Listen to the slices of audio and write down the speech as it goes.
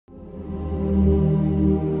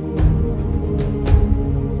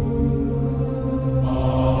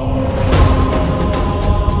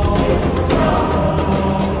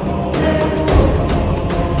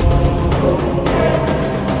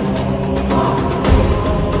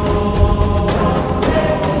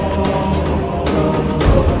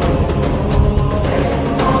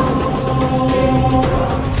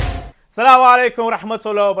Assalamu alaikum wa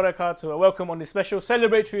rahmatullahi wa barakatuh. Welcome on this special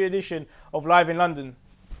celebratory edition of Live in London.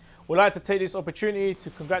 We'd like to take this opportunity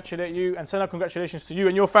to congratulate you and send our congratulations to you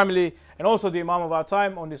and your family and also the Imam of our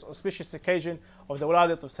time on this auspicious occasion of the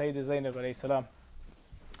Waladat of Sayyida Zainab alayhi salam.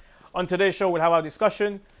 On today's show, we'll have our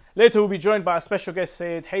discussion. Later, we'll be joined by our special guest,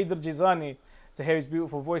 Sayyid Haydar Jizani, to hear his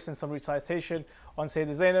beautiful voice and some recitation on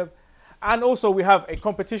Sayyida Zainab. And also, we have a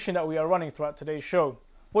competition that we are running throughout today's show.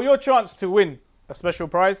 For your chance to win a special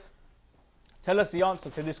prize, tell us the answer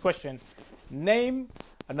to this question. Name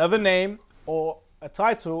another name or a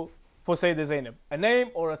title for Sayyida Zainab. A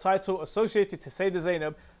name or a title associated to Sayyida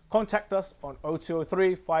Zainab. Contact us on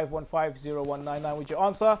 0203 515 0199 with your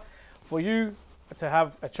answer. For you to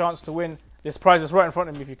have a chance to win this prize is right in front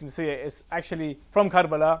of me, if you can see it. It's actually from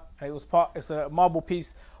Karbala, and it's a marble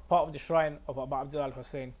piece, part of the shrine of Abu Abdullah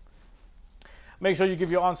al-Hussein. Make sure you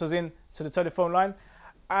give your answers in to the telephone line,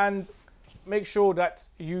 and make sure that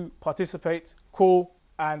you participate, call,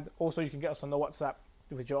 and also you can get us on the WhatsApp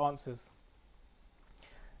with your answers.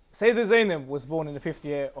 Sayyida Zainab was born in the 5th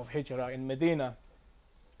year of Hijrah in Medina.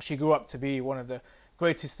 She grew up to be one of the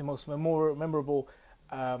greatest and most memorable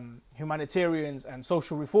humanitarians and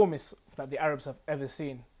social reformists that the Arabs have ever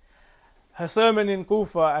seen. Her sermon in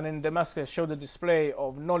Kufa and in Damascus showed a display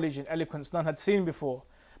of knowledge and eloquence none had seen before.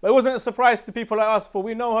 But it wasn't a surprise to people like us, for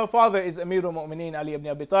we know her father is Amir al-Mu'mineen Ali ibn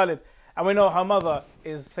Abi Talib, and we know her mother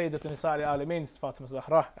is Sayyidat Nisa al-Alameen, Fatima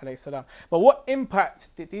Zahra alayhi salam. But what impact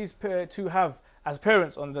did these two have as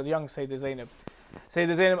parents on the young Sayyida Zainab?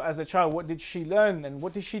 Sayyida Zainab as a child, what did she learn and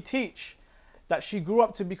what did she teach? That she grew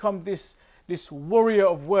up to become this warrior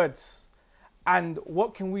of words. And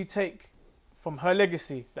what can we take from her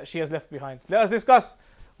legacy that she has left behind? Let us discuss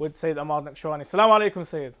with Sayyid Ammar Nakshawani. Assalamu alaikum,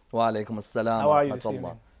 Sayyid. Wa alaikum assalam. How are you this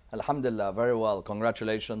evening? Alhamdulillah, very well.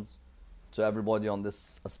 Congratulations to everybody on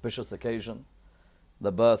this auspicious occasion,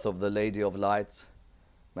 the birth of the Lady of Light.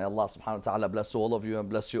 May Allah subhanahu wa ta'ala bless all of you and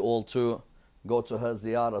bless you all too. Go to her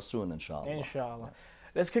ziyarah soon, inshallah. Inshallah.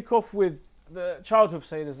 Let's kick off with the childhood of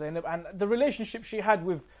Sayyida Zainab and the relationship she had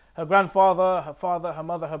with her grandfather, her father, her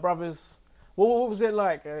mother, her brothers. What was it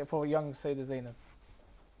like for young Sayyida Zainab?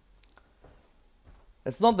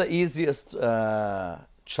 It's not the easiest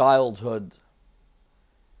childhood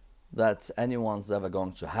that anyone's ever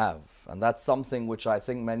going to have. And that's something which I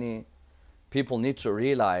think many people need to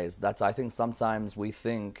realize, that I think sometimes we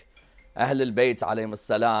think Ahl al-Bayt alayhim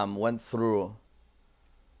as-salam went through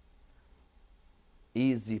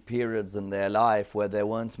easy periods in their life where there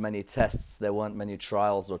weren't many tests, there weren't many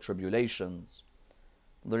trials or tribulations.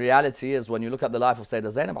 The reality is, when you look at the life of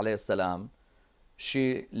Sayyida Zainab alayhi salam,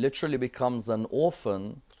 she literally becomes an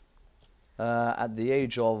orphan at the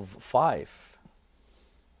age of 5.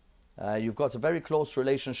 You've got a very close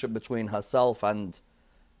relationship between herself and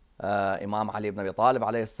Imam Ali ibn Abi Talib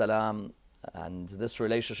alayhi salam, and this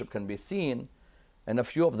relationship can be seen in a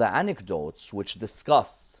few of the anecdotes which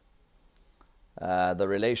discuss the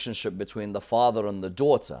relationship between the father and the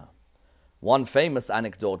daughter. One famous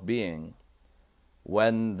anecdote being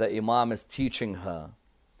when the Imam is teaching her,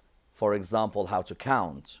 for example, how to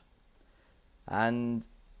count. And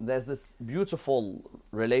there's this beautiful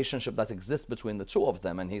relationship that exists between the two of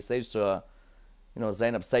them. And he says to her, you know,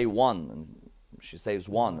 Zainab, say 1. And she says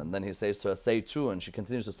 1. And then he says to her, say 2. And she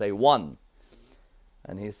continues to say 1.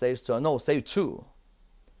 And he says to her, no, say 2.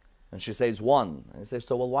 And she says 1. And he says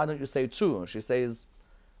to her, well, why don't you say 2? And she says,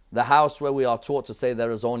 the house where we are taught to say there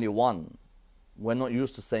is only 1. We're not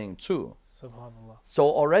used to saying 2. Subhanallah. So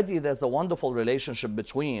already there's a wonderful relationship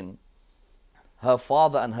between her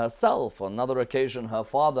father and herself. On another occasion, her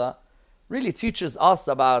father really teaches us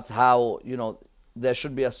about how, you know, there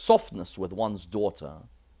should be a softness with one's daughter.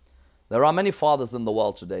 There are many fathers in the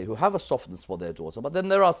world today who have a softness for their daughter, but then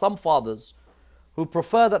there are some fathers who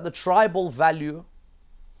prefer that the tribal value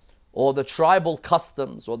or the tribal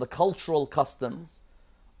customs or the cultural customs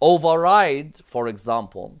override, for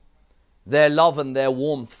example, their love and their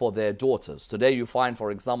warmth for their daughters. Today you find, for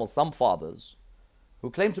example, some fathers who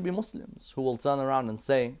claim to be Muslims, who will turn around and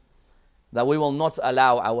say that we will not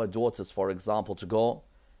allow our daughters, for example, to go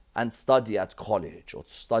and study at college or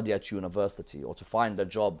to study at university or to find a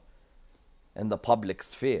job in the public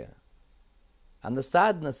sphere. And the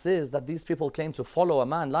sadness is that these people claim to follow a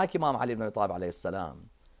man like Imam Ali ibn Abi Talib alayhi salam,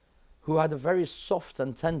 who had a very soft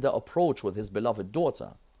and tender approach with his beloved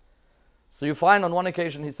daughter. So you find on one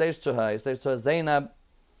occasion he says to her, Zainab,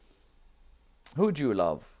 who do you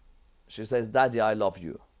love? She says, Daddy, I love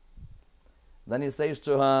you. Then he says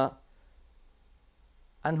to her,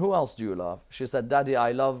 and who else do you love? She said, Daddy,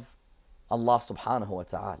 I love Allah subhanahu wa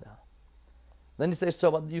ta'ala. Then he says to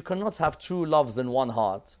her, but you cannot have two loves in one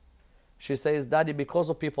heart. She says, Daddy,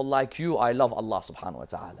 because of people like you, I love Allah subhanahu wa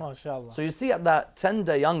ta'ala. MashaAllah. So you see at that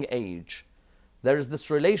tender young age, there is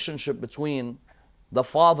this relationship between the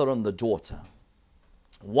father and the daughter.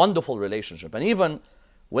 Wonderful relationship. And even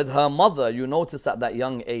with her mother, you notice at that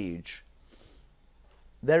young age,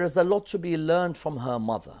 there is a lot to be learned from her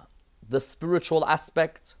mother. The spiritual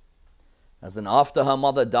aspect, as in after her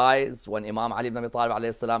mother dies, when Imam Ali ibn Abi Talib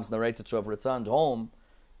alayhi salam is narrated to have returned home,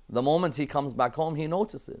 the moment he comes back home, he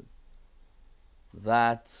notices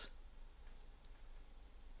that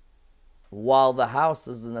while the house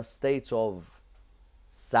is in a state of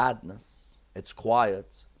sadness, it's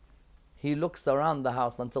quiet, he looks around the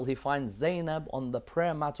house until he finds Zainab on the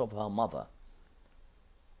prayer mat of her mother,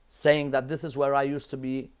 saying that this is where I used to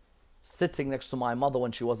be sitting next to my mother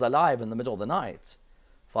when she was alive in the middle of the night.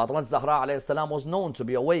 Fatima Zahra alayhi salam was known to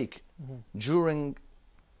be awake during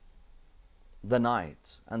the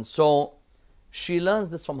night. And so she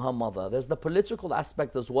learns this from her mother. There's the political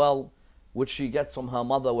aspect as well, which she gets from her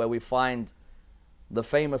mother, where we find the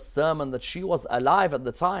famous sermon that she was alive at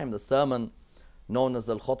the time, the sermon known as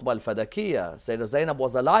Al-Khutbah Al-Fadakiyya. Sayyidah Zainab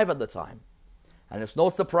was alive at the time. And it's no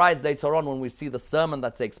surprise later on when we see the sermon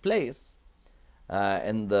that takes place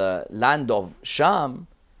in the land of Sham.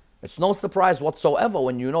 It's no surprise whatsoever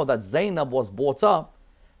when you know that Zainab was brought up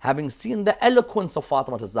having seen the eloquence of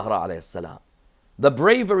Fatima al-Zahra alayhi salam, the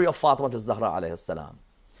bravery of Fatima al-Zahra alayhi salam.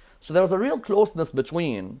 So there was a real closeness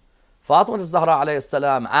between Fatima al-Zahra alayhi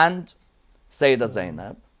salam and Sayyidah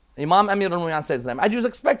Zainab. Imam Amir al-Mu'min said Zainab, as you'd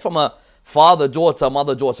expect from a father-daughter,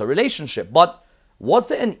 mother-daughter relationship. But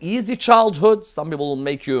was it an easy childhood? Some people will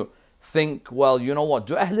make you think, well, you know what,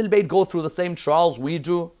 do Ahlul Bayt go through the same trials we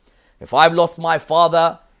do? If I've lost my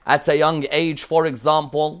father at a young age, for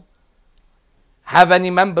example, have any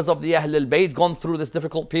members of the Ahlul Bayt gone through this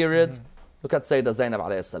difficult period? Look at Sayyidah Zainab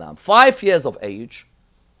alayhi salam. 5 years of age,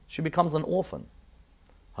 she becomes an orphan.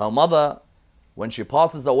 Her mother, when she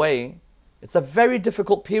passes away, it's a very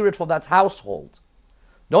difficult period for that household.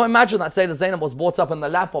 Don't imagine that Sayyidah Zainab was brought up in the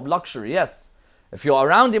lap of luxury. Yes, if you're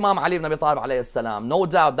around Imam Ali ibn Abi Talib alayhi salam, no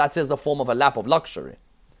doubt that is a form of a lap of luxury.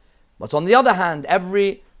 But on the other hand,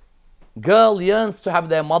 every girl yearns to have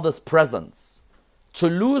their mother's presence. To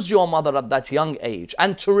lose your mother at that young age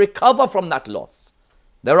and to recover from that loss.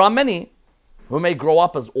 There are many who may grow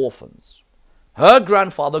up as orphans. Her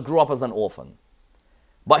grandfather grew up as an orphan,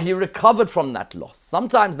 but he recovered from that loss.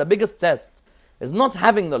 Sometimes the biggest test is not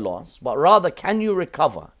having the loss, but rather, can you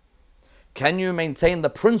recover? Can you maintain the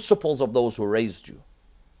principles of those who raised you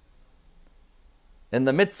in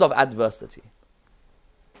the midst of adversity?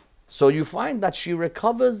 So you find that she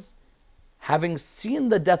recovers, having seen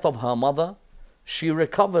the death of her mother. She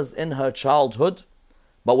recovers in her childhood,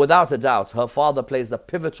 but without a doubt, her father plays a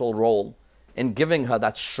pivotal role in giving her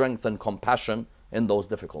that strength and compassion in those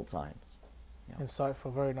difficult times. Yeah.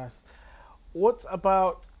 Insightful, very nice. What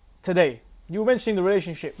about today? You were mentioning the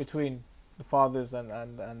relationship between the fathers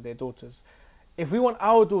and their daughters. If we want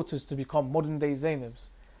our daughters to become modern day Zainabs,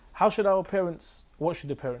 how should our parents, what should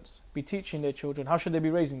the parents be teaching their children? How should they be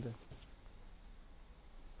raising them?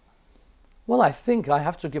 Well, I think I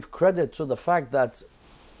have to give credit to the fact that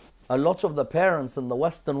a lot of the parents in the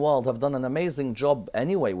Western world have done an amazing job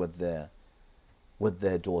anyway with their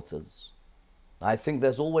daughters. I think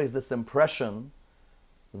there's always this impression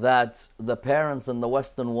that the parents in the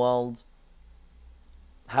Western world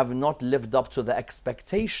have not lived up to the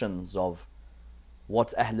expectations of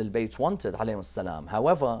what Ahlul Bayt wanted, alayhim salam.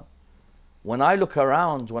 However, when I look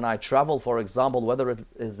around, when I travel, for example, whether it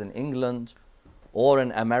is in England or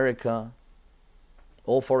in America,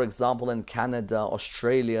 or for example in Canada,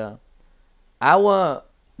 Australia, our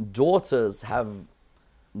daughters have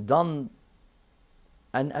done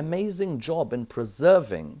an amazing job in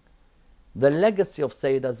preserving the legacy of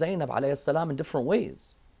Sayyidah Zainab alayhi salam in different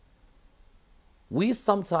ways. We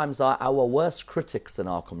sometimes are our worst critics in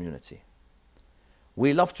our community.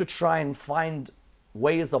 We love to try and find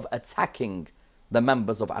ways of attacking the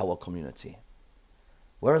members of our community.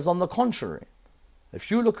 Whereas on the contrary, if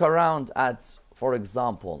you look around at, for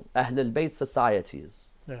example, Ahlul Bayt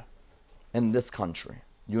societies in this country,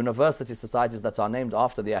 university societies that are named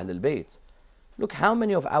after the Ahlul Bayt, look how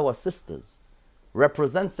many of our sisters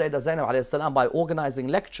represent Sayyidah Zainab alayhi salam by organizing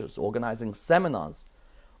lectures, organizing seminars,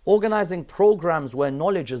 organizing programs where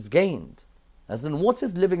knowledge is gained. As in, what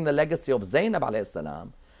is living the legacy of Zainab alayhi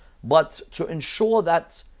salam, but to ensure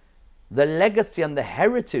that the legacy and the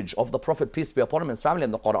heritage of the Prophet, peace be upon him, and his family,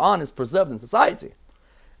 and the Quran is preserved in society.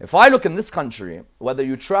 If I look in this country, whether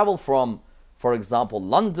you travel from, for example,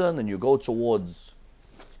 London, and you go towards,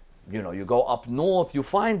 you go up north, you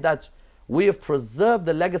find that we have preserved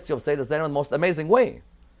the legacy of Sayyidah Zainab in the most amazing way.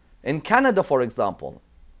 In Canada, for example,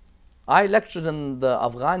 I lectured in the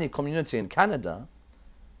Afghani community in Canada,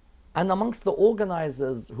 and amongst the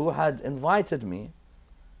organizers who had invited me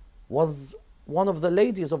was one of the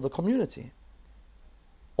ladies of the community.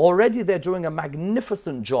 Already they're doing a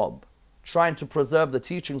magnificent job trying to preserve the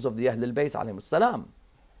teachings of the Ahlul Bayt alayhim salam.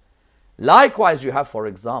 Likewise, you have, for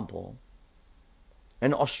example,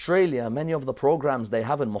 in Australia, many of the programs they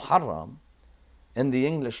have in Muharram, in the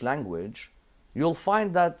English language, you'll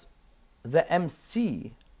find that the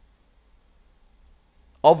MC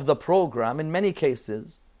of the program, in many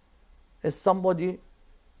cases, is somebody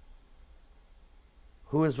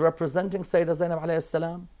who is representing Sayyidah Zainab alayhi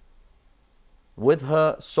salam with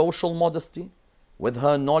her social modesty, with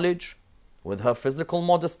her knowledge, with her physical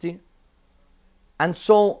modesty. And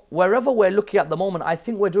so wherever we're looking at the moment, I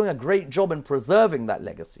think we're doing a great job in preserving that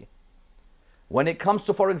legacy. When it comes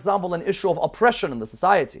to, for example, an issue of oppression in the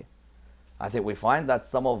society, I think we find that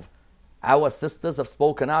some of our sisters have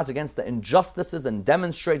spoken out against the injustices and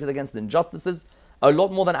demonstrated against the injustices a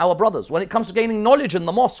lot more than our brothers. When it comes to gaining knowledge in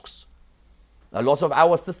the mosques, a lot of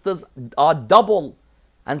our sisters are double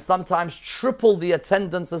and sometimes triple the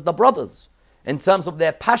attendance as the brothers in terms of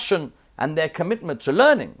their passion and their commitment to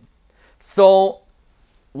learning. So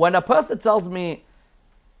when a person tells me,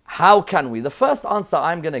 how can we? The first answer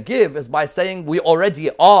I'm going to give is by saying we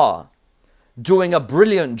already are doing a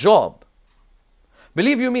brilliant job.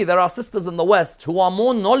 Believe you me, there are sisters in the West who are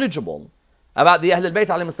more knowledgeable about the Ahlul Bayt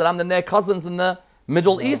alayhim salam than their cousins in the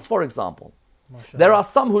Middle East, for example. There are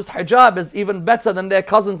some whose hijab is even better than their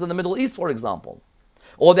cousins in the Middle East, for example.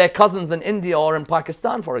 Or their cousins in India or in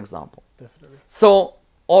Pakistan, for example. Definitely. So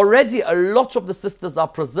already a lot of the sisters are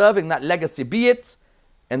preserving that legacy, be it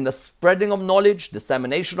in the spreading of knowledge,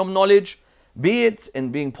 dissemination of knowledge, be it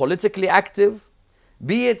in being politically active,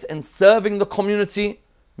 be it in serving the community.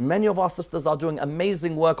 Many of our sisters are doing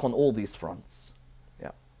amazing work on all these fronts.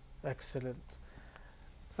 Yeah. Excellent.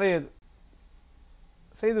 Sayyidah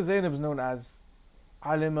Zainab is known as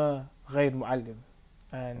Alima غير معلم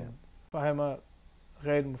and Fahima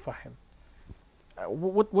غير مفهم.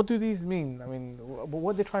 What do these mean? I mean,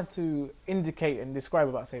 what are they trying to indicate and describe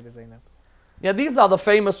about Sayyidah Zainab? Yeah, these are the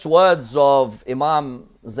famous words of Imam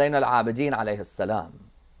Zain al-Abidin alayhi salam.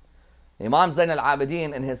 Imam Zain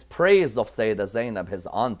al-Abidin, in his praise of Sayyidah Zainab, his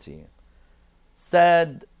auntie,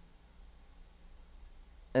 said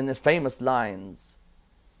in the famous lines,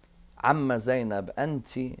 عم زينب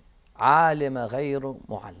أنت عالمة غير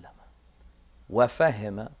معلمة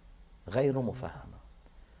وفهمة غير مفهمة.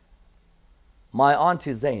 My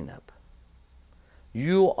auntie Zainab,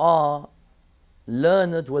 you are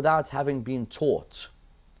learned without having been taught,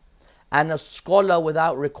 and a scholar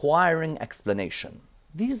without requiring explanation.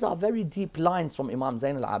 These are very deep lines from Imam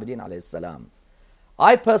Zain al-Abidin alayhi salam.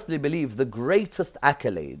 I personally believe the greatest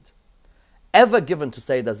accolade ever given to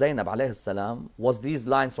Sayyidah Zainab alayhi salam was these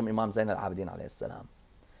lines from Imam Zain al-Abidin alayhi salam.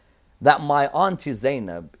 That my auntie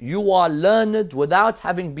Zainab, you are learned without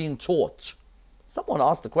having been taught. Someone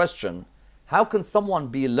asked the question, how can someone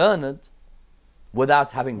be learned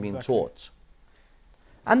without having been taught?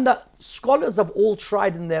 And the scholars have all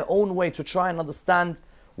tried in their own way to try and understand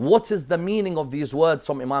what is the meaning of these words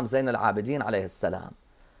from Imam Zain al-Abidin alayhi salam.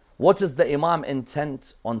 What is the Imam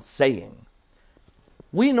intent on saying?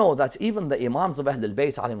 We know that even the Imams of Ahlul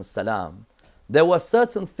Bayt alayhim salam, there were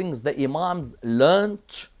certain things the Imams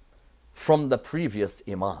learnt from the previous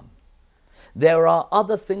Imam. There are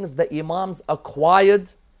other things the Imams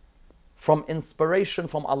acquired from inspiration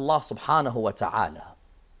from Allah subhanahu wa ta'ala.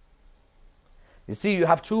 You see, you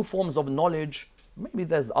have two forms of knowledge. Maybe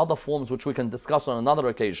there's other forms which we can discuss on another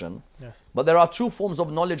occasion. Yes. But there are two forms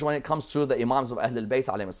of knowledge when it comes to the Imams of Ahlul Bayt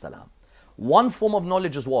alayhim salam. One form of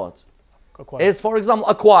knowledge is what? Is, for example,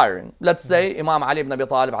 acquiring. Let's say Imam Ali ibn Abi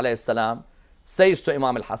Talib alayhi salam says to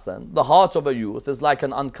Imam al-Hassan, the heart of a youth is like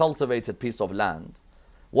an uncultivated piece of land.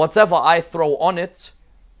 Whatever I throw on it,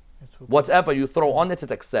 whatever you throw on it,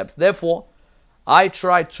 it accepts. Therefore, I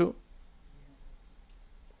try to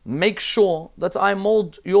make sure that I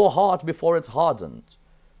mold your heart before it's hardened.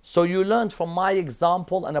 So you learned from my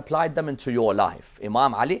example and applied them into your life.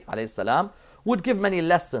 Imam Ali alayhi salam would give many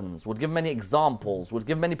lessons, would give many examples, would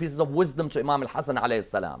give many pieces of wisdom to Imam al-Hassan alayhi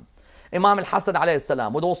salam. Imam al-Hassan alayhi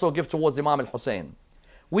salam would also give towards Imam al-Hussein.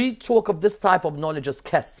 We talk of this type of knowledge as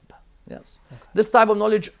kasb. Yes. Okay. This type of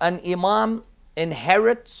knowledge an Imam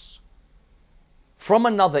inherits from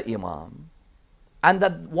another Imam, and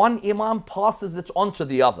that one Imam passes it on to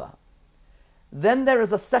the other. Then there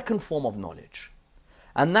is a second form of knowledge,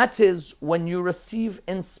 and that is when you receive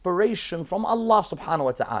inspiration from Allah subhanahu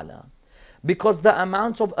wa ta'ala. Because the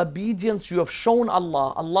amount of obedience you have shown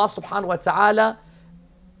Allah, Allah subhanahu wa ta'ala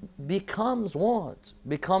becomes what?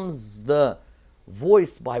 Becomes the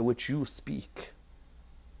voice by which you speak,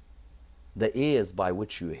 the ears by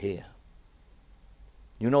which you hear.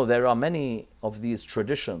 You know, there are many of these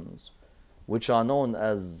traditions which are known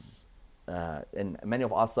as, in many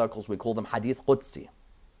of our circles, we call them Hadith Qudsi.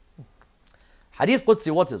 Hadith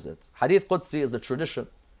Qudsi, what is it? Hadith Qudsi is a tradition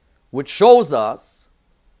which shows us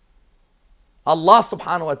Allah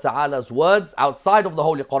subhanahu wa ta'ala's words outside of the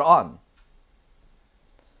Holy Quran.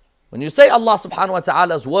 When you say Allah subhanahu wa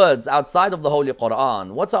ta'ala's words outside of the Holy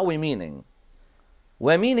Quran, what are we meaning?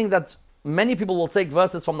 We're meaning that many people will take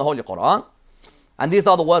verses from the Holy Quran, and these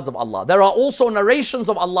are the words of Allah. There are also narrations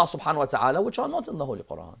of Allah subhanahu wa ta'ala which are not in the Holy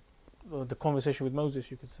Quran. The conversation with Moses,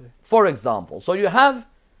 you could say. For example, so you have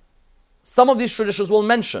some of these traditions will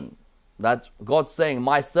mention that God's saying,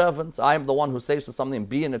 my servant, I am the one who says to something,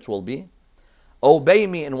 be and it will be. Obey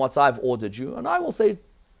me in what I've ordered you, and I will say,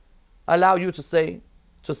 allow you to say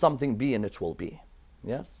to something, be and it will be.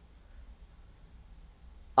 Yes?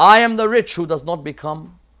 I am the rich who does not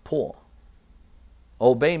become poor.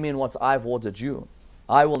 Obey me in what I've ordered you.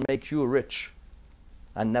 I will make you rich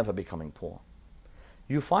and never becoming poor.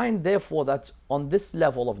 You find therefore that on this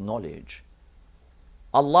level of knowledge,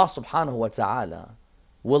 Allah subhanahu wa ta'ala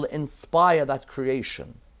will inspire that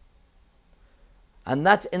creation. And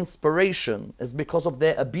that inspiration is because of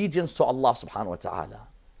their obedience to Allah subhanahu wa ta'ala.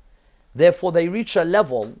 Therefore they reach a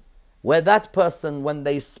level where that person, when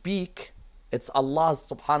they speak, it's Allah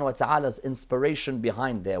subhanahu wa ta'ala's inspiration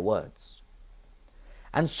behind their words.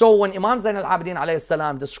 And so when Imam Zainab al-Abidin alayhi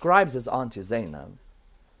salam describes his auntie Zainab,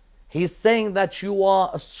 he's saying that you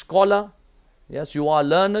are a scholar, yes, you are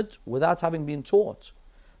learned without having been taught.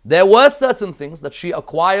 There were certain things that she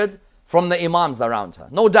acquired from the Imams around her,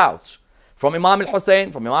 no doubt. From Imam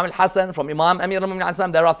al-Hussein, from Imam al-Hassan, from Imam Amir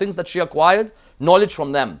al-Mu'min, there are things that she acquired, knowledge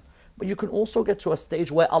from them. But you can also get to a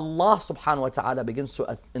stage where Allah subhanahu wa ta'ala begins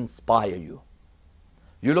to inspire you.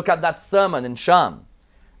 You look at that sermon in Sham.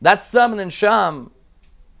 That sermon in Sham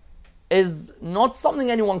is not something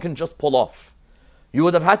anyone can just pull off. You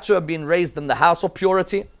would have had to have been raised in the house of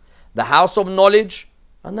purity, the house of knowledge,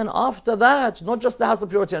 and then after that, not just the house of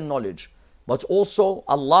purity and knowledge, but also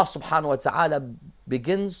Allah subhanahu wa ta'ala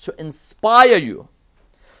begins to inspire you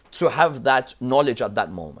to have that knowledge at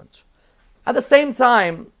that moment. At the same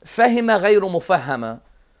time, فَهِمَ غَيْرُ مُفَهَّمَ,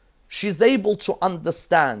 she's able to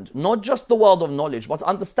understand not just the world of knowledge, but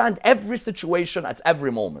understand every situation at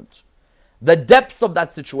every moment. The depths of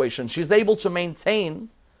that situation, she's able to maintain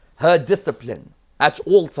her discipline at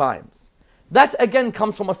all times. That again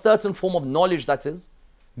comes from a certain form of knowledge that is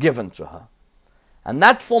given to her. And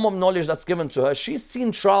that form of knowledge that's given to her, she's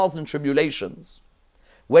seen trials and tribulations,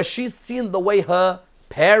 where she's seen the way her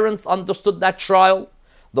parents understood that trial,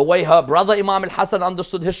 the way her brother Imam al-Hassan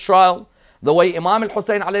understood his trial, the way Imam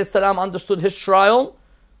al-Hussein alayhi salam understood his trial.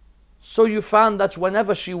 So you found that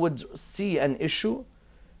whenever she would see an issue,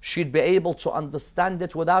 she'd be able to understand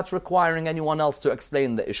it without requiring anyone else to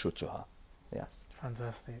explain the issue to her. Yes.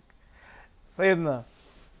 Fantastic. Sayyidina,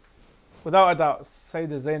 without a doubt,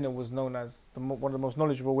 Sayyidah Zainab was known as one of the most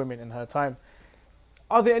knowledgeable women in her time.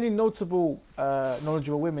 Are there any notable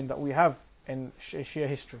knowledgeable women that we have in Shia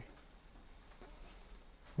history?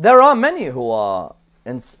 There are many who are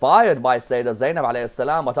inspired by Sayyidah Zainab alayhi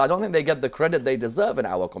salam, but I don't think they get the credit they deserve in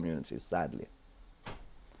our communities, sadly.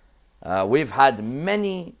 We've had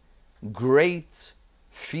many great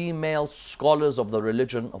female scholars of the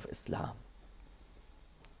religion of Islam.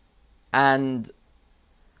 And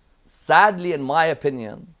sadly, in my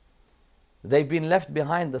opinion, they've been left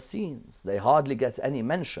behind the scenes. They hardly get any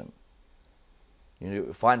mention.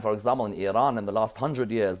 You find, for example, in Iran in the last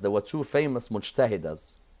 100 years, there were two famous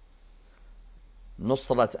mujtahidas,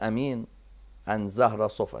 Nusrat Amin and Zahra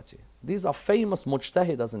Sofati. These are famous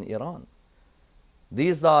mujtahidas in Iran.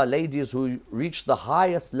 These are ladies who reached the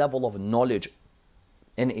highest level of knowledge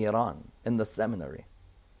in Iran, in the seminary,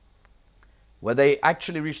 where they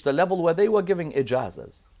actually reached the level where they were giving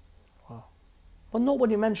ijazas. Wow. But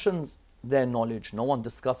nobody mentions their knowledge. No one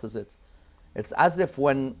discusses it. It's as if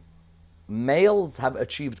when males have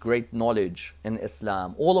achieved great knowledge in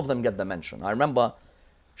Islam, all of them get the mention. I remember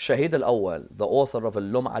Shahid al-Awwal, the author of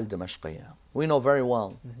Al-Lum'a al-Dimashqiyya. We know very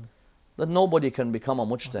well that nobody can become a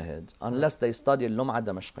mujtahid unless they study Al-Lum'a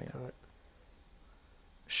al-Dimashqiyya.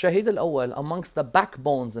 Shahid al-Awwal, amongst the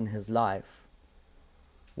backbones in his life,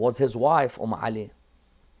 was his wife Ali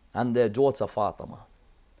and their daughter Fatima.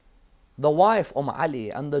 The wife Ali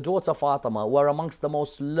and the daughter Fatima were amongst the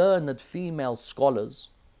most learned female scholars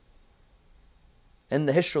in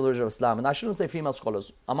the history of the religion of Islam. And I shouldn't say female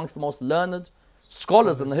scholars, amongst the most learned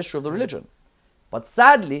scholars in the history of the religion. But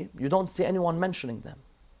sadly, you don't see anyone mentioning them.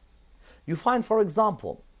 You find, for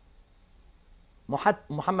example,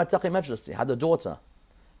 Muhammad Taqi Majlisi had a daughter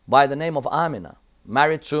by the name of Amina,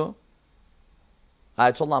 married to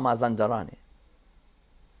Ayatollah Mazandarani.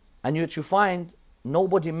 And yet you find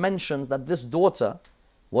nobody mentions that this daughter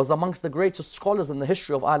was amongst the greatest scholars in the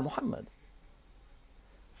history of Al Muhammad.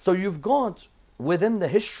 So you've got within the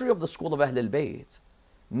history of the school of Ahlul Bayt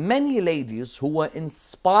many ladies who were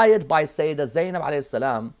inspired by Sayyidah Zainab alayhi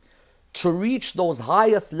salam to reach those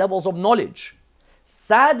highest levels of knowledge.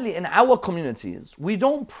 Sadly, in our communities, we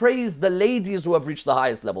don't praise the ladies who have reached the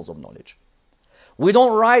highest levels of knowledge. We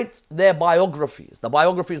don't write their biographies, the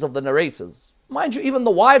biographies of the narrators. Mind you, even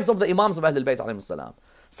the wives of the Imams of Ahlul Bayt alayhi salam,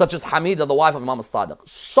 such as Hamida, the wife of Imam al-Sadiq.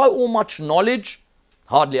 So much knowledge,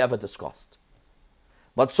 hardly ever discussed.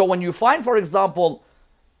 But so when you find, for example,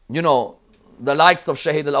 you know, the likes of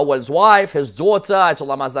Shahid al-Awwal's wife, his daughter,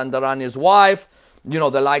 Ayatollah Mazandarani's wife, you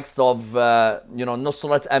know, the likes of, you know,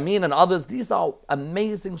 Nusrat Amin and others, these are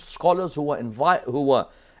amazing scholars who were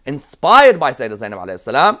inspired by Sayyidah Zainab alayhi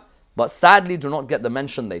salam, but sadly do not get the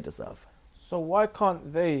mention they deserve. So why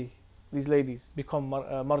can't they, these ladies, become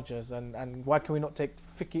marjas, and why can we not take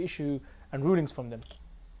fiqh issue and rulings from them?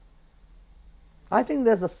 I think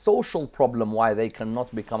there's a social problem why they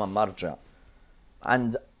cannot become a marja.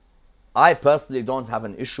 And I personally don't have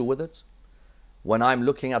an issue with it. When I'm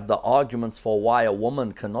looking at the arguments for why a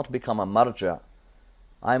woman cannot become a marja,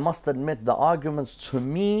 I must admit the arguments to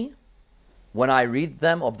me, when I read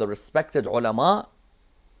them of the respected ulama,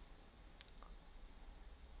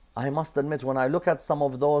 I must admit when I look at some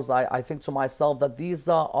of those, I think to myself that these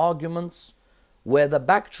are arguments where the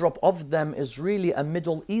backdrop of them is really a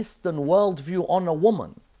Middle Eastern worldview on a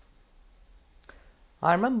woman.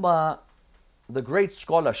 I remember the great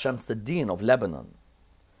scholar Shamsuddin of Lebanon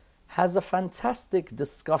has a fantastic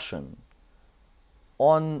discussion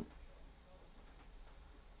on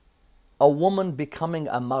a woman becoming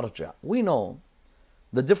a marja. We know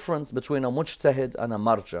the difference between a mujtahid and a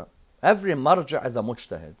marja. Every marja is a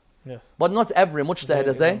mujtahid. Yes. But not every mujtahid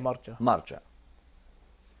is a marja. marja.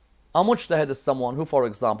 A mujtahid is someone who, for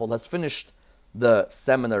example, has finished the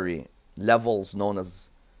seminary levels known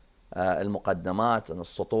as al-muqaddamat and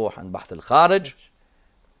al-sutuh and bahth al-kharij,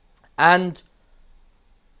 and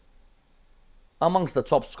amongst the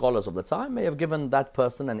top scholars of the time may have given that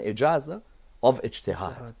person an ijazah of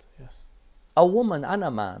ijtihad. Yes. A woman and a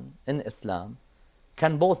man in Islam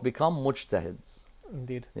can both become mujtahids.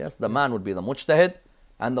 Indeed. Yes, the man would be the mujtahid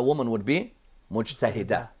and the woman would be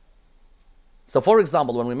mujtahidah. So for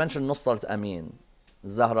example, when we mention Nusrat Amin,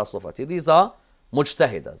 Zahra Sufati, these are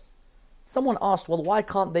mujtahidas. Someone asked, well, why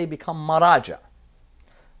can't they become maraja?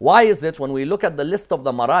 Why is it when we look at the list of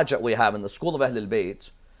the maraja we have in the school of Ahlul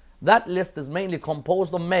Bayt, that list is mainly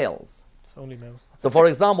composed of males? It's only males. So for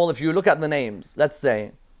example, if you look at the names, let's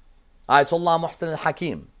say Ayatollah Muhsin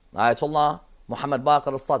al-Hakim, Ayatollah Muhammad Baqir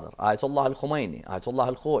al-Sadr, Ayatollah al-Khumaini, Ayatollah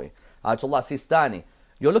al-Khoy, Ayatollah Sistani.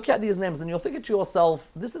 You look at these names and you're thinking to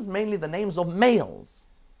yourself, this is mainly the names of males.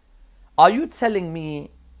 Are you telling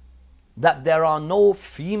me that there are no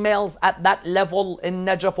females at that level in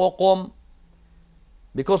Najaf or Qom?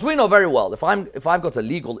 Because we know very well, if I've got a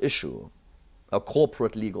legal issue, a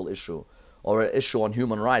corporate legal issue, or an issue on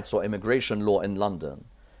human rights or immigration law in London,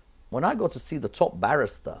 when I go to see the top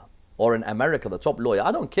barrister, or in America, the top lawyer,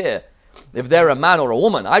 I don't care if they're a man or a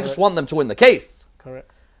woman. I just want them to win the case.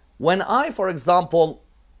 Correct. When I, for example,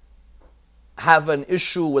 have an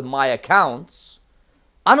issue with my accounts,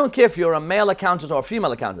 I don't care if you're a male accountant or a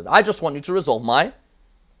female accountant. I just want you to resolve my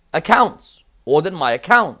accounts, audit my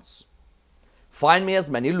accounts. Find me as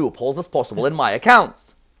many loopholes as possible in my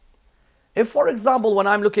accounts. If, for example, when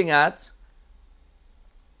I'm looking at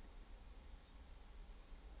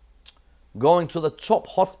going to the top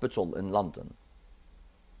hospital in London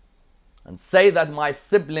and say that my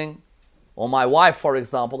sibling or my wife, for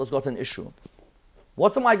example, has got an issue,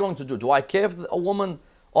 what am I going to do? Do I care if a woman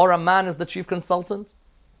or a man is the chief consultant?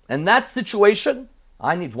 In that situation,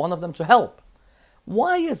 I need one of them to help.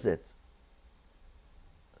 Why is it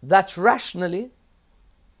that rationally,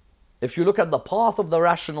 if you look at the path of the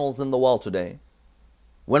rationals in the world today,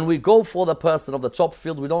 when we go for the person of the top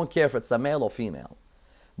field, we don't care if it's a male or female.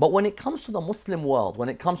 But when it comes to the Muslim world, when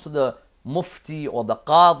it comes to the mufti or the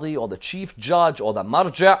qadi or the chief judge or the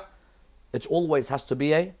marja', it always has to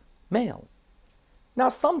be a male. Now,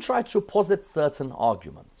 some try to posit certain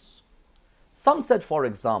arguments. Some said, for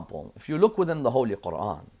example, if you look within the Holy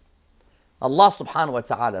Quran, Allah subhanahu wa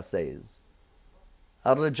ta'ala says,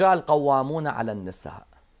 الرجال قوامون على النساء.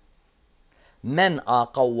 Men are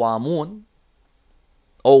قوامون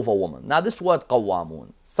over women. Now this word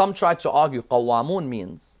قوامون, some try to argue قوامون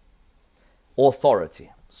means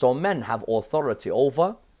authority. So men have authority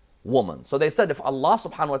over women. So they said if Allah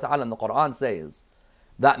subhanahu wa ta'ala in the Quran says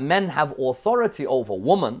that men have authority over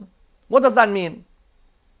women, what does that mean?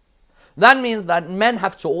 That means that men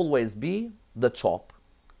have to always be the top.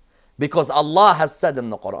 Because Allah has said in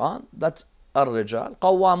the Quran that الرجال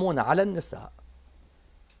قوامون على النساء.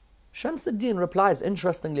 Shams ad-Din replies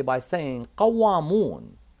interestingly by saying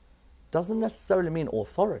قوامون doesn't necessarily mean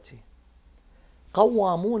authority.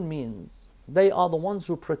 قوامون means they are the ones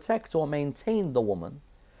who protect or maintain the woman,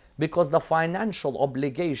 because the financial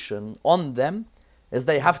obligation on them is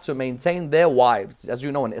they have to maintain their wives. As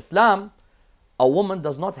you know, in Islam, a woman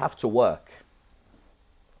does not have to work.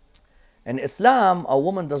 In Islam, a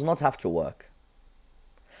woman does not have to work.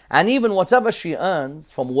 And even whatever she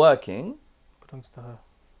earns from working belongs to her.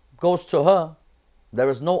 Goes to her. There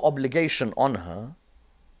is no obligation on her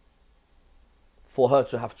for her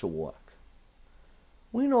to have to work.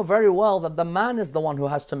 We know very well that the man is the one who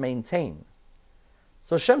has to maintain.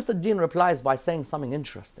 So Shams ad-Din replies by saying something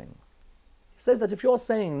interesting. He says that if you're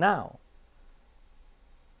saying now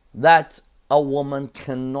that a woman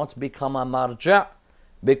cannot become a marja'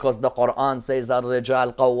 because the Quran says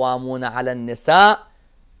الرجال قوامون على النساء,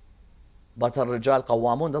 but الرجال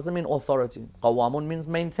قوامون doesn't mean authority. قوامون means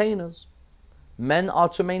maintainers. Men are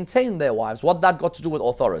to maintain their wives. What that got to do with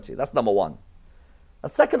authority? That's number one. A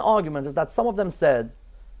second argument is that some of them said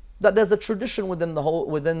that there's a tradition within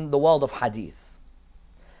the world of hadith.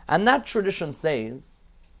 And that tradition says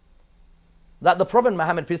that the Prophet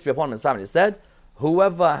Muhammad, peace be upon him, his family, said,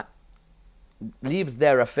 whoever leaves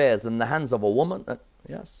their affairs in the hands of a woman,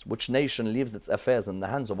 yes, which nation leaves its affairs in the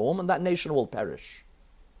hands of a woman, that nation will perish.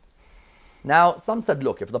 Now, some said,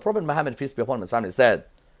 look, if the Prophet Muhammad, peace be upon him, his family, said,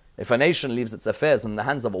 if a nation leaves its affairs in the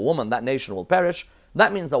hands of a woman, that nation will perish,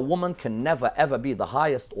 that means a woman can never ever be the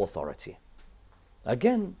highest authority.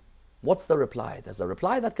 Again, what's the reply? There's a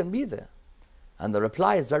reply that can be there. And the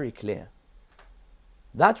reply is very clear.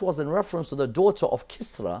 That was in reference to the daughter of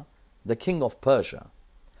Kisra, the king of Persia,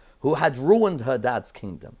 who had ruined her dad's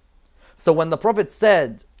kingdom. So when the Prophet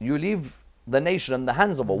said, you leave the nation in the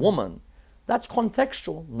hands of a woman, that's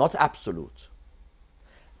contextual, not absolute.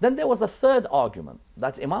 Then there was a third argument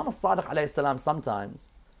that Imam as-Sadiq alayhi salam sometimes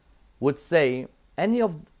would say, any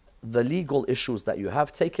of the legal issues that you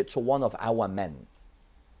have, take it to one of our men.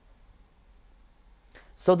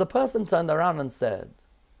 So the person turned around and said,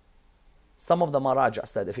 some of the Maraja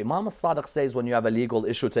said, if Imam as-Sadiq says when you have a legal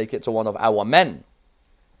issue, take it to one of our men,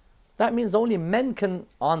 that means only men can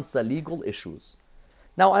answer legal issues.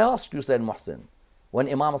 Now I ask you, Sayyid Muhsin, when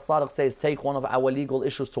Imam as-Sadiq says take one of our legal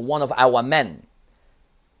issues to one of our men,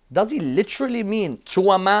 does he literally mean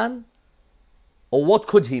to a man? Or what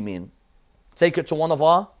could he mean? Take it to one of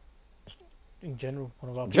our? In general,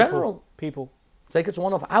 one of our people. Take it to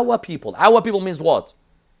one of our people. Our people means what?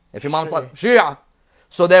 If Imam Sadiq, Shia.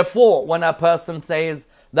 So therefore, when a person says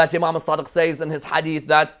that Imam Sadiq says in his hadith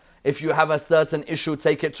that if you have a certain issue,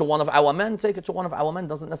 take it to one of our men, take it to one of our men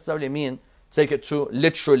doesn't necessarily mean take it to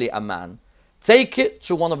literally a man. Take it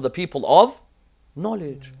to one of the people of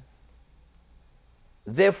knowledge.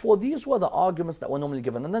 Therefore, these were the arguments that were normally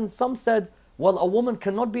given. And then some said, well, a woman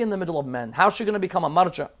cannot be in the middle of men. How is she going to become a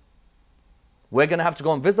marja? We're going to have to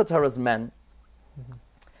go and visit her as men.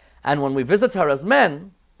 And when we visit her as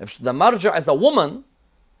men, if the marja is a woman,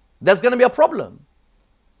 there's going to be a problem.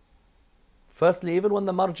 Firstly, even when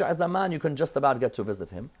the marja is a man, you can just about get to visit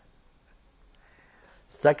him.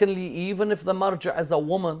 Secondly, even if the marja is a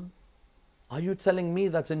woman, are you telling me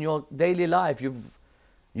that in your daily life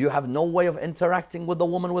you have no way of interacting with the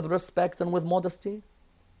woman with respect and with modesty?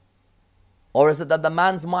 Or is it that the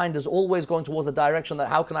man's mind is always going towards a direction that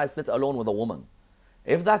how can I sit alone with a woman?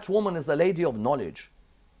 If that woman is a lady of knowledge,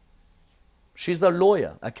 she's a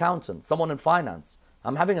lawyer, accountant, someone in finance,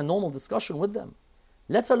 I'm having a normal discussion with them.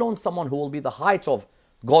 Let alone someone who will be the height of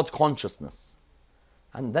God consciousness.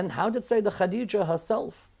 And then how did Sayyidah Khadija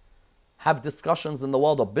herself have discussions in the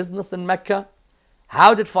world of business in Mecca?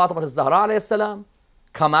 How did Fatima al-Zahra alayhi salam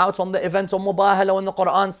come out on the event of Mubahala when the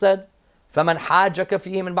Quran said, فَمَنْ حَاجَكَ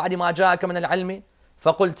فِيهِ مِنْ بَعْدِ مَا جَاءَكَ مِنَ الْعِلْمِ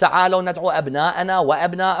فَقُلْ تَعَالَوْا نَدْعُوا أَبْنَاءَنَا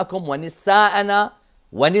وَأَبْنَاءَكُمْ وَنِسَاءَنَا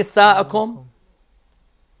وَنِسَاءَكُمْ.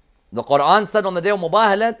 The Quran said on the day of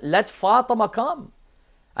Mubahala, let Fatima come.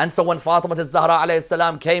 And so when Fatima al-Zahra alayhi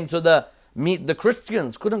salam came to meet the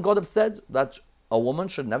Christians, couldn't God have said that a woman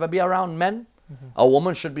should never be around men? A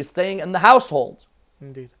woman should be staying in the household.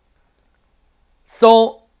 Indeed.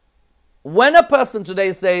 So when a person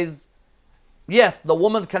today says, yes, the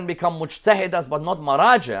woman can become mujtahidas but not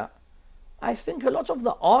maraja, I think a lot of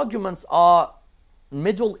the arguments are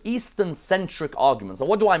Middle Eastern centric arguments. And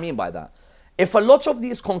what do I mean by that? If a lot of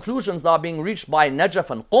these conclusions are being reached by Najaf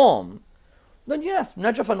and Qom, then yes,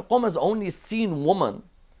 Najaf and Qom has only seen woman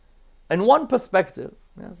in one perspective.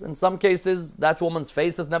 Yes, in some cases, that woman's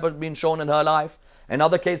face has never been shown in her life. In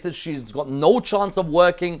other cases, she's got no chance of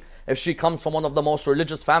working if she comes from one of the most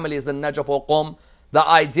religious families in Najaf or Qom. The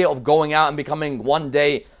idea of going out and becoming one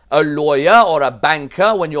day a lawyer or a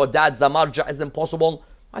banker when your dad's a marja is impossible.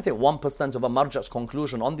 I think 1% of a marja's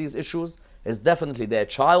conclusion on these issues is definitely their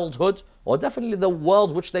childhood or definitely the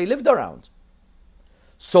world which they lived around.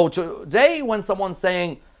 So today when someone's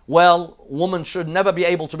saying, well, women should never be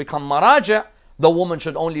able to become maraja, the woman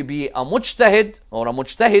should only be a mujtahid or a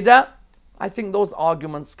mujtahida, I think those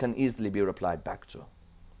arguments can easily be replied back to.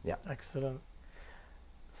 Yeah. Excellent.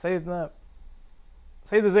 Sayyidina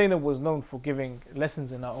Zainab was known for giving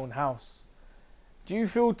lessons in her own house. Do you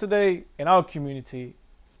feel today in our community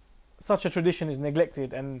such a tradition is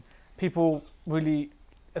neglected and people really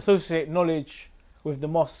associate knowledge with the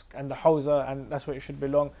mosque and the hawza and that's where it should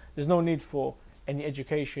belong? There's no need for any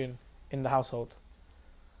education in the household.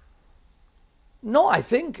 No, I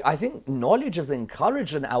think knowledge is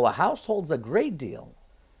encouraged in our households a great deal.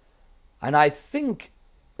 And I think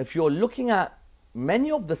if you're looking at many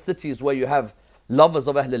of the cities where you have lovers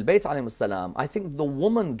of Ahlul Bayt alayhim salam, I think the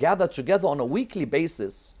women gather together on a weekly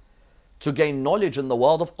basis to gain knowledge in the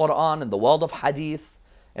world of Quran, in the world of Hadith,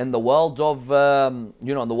 in the world of, in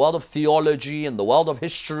the world of theology, in the world of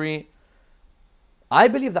history. I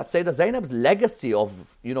believe that Sayyidah Zainab's legacy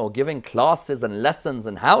of, giving classes and lessons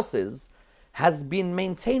in houses has been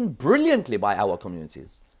maintained brilliantly by our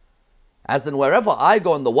communities. As in wherever I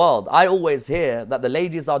go in the world, I always hear that the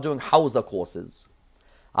ladies are doing hawza courses.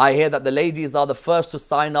 I hear that the ladies are the first to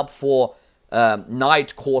sign up for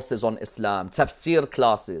night courses on Islam, tafsir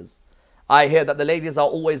classes. I hear that the ladies are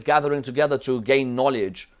always gathering together to gain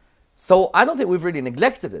knowledge. So I don't think we've really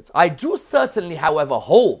neglected it. I do certainly, however,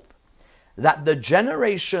 hope that the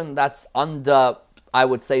generation that's under, I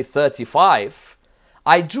would say, 35,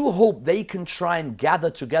 I do hope they can try and gather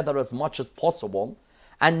together as much as possible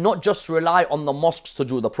and not just rely on the mosques to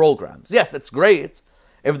do the programs. Yes, it's great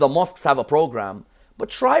if the mosques have a program, but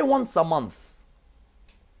try once a month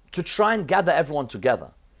to try and gather everyone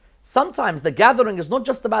together. Sometimes the gathering is not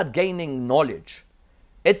just about gaining knowledge.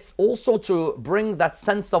 It's also to bring that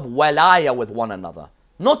sense of walaya with one another.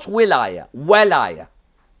 Not wilaya, walaya.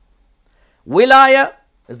 Wilaya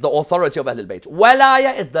is the authority of Ahlul Bayt.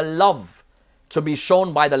 Walaya is the love to be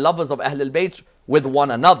shown by the lovers of Ahlul Bayt with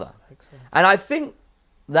one another. And I think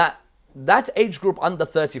that age group under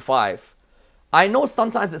 35, I know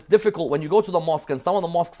sometimes it's difficult when you go to the mosque and some of the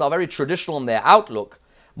mosques are very traditional in their outlook,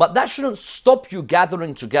 but that shouldn't stop you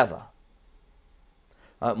gathering together.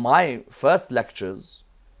 My first lectures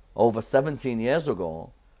over 17 years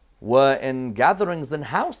ago were in gatherings in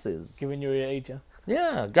houses. Given your age, yeah?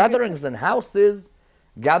 Yeah, gatherings in houses,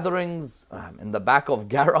 gatherings in the back of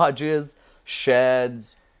garages,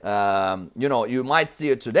 sheds. You might see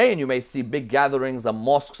it today and you may see big gatherings and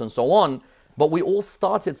mosques and so on, but we all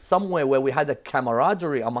started somewhere where we had a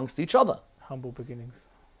camaraderie amongst each other. Humble beginnings.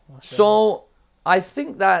 So I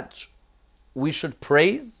think that we should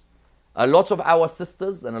praise a lot of our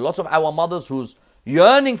sisters and a lot of our mothers whose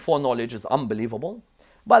yearning for knowledge is unbelievable.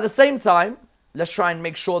 But at the same time, let's try and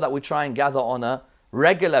make sure that we try and gather on a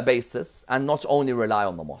regular basis and not only rely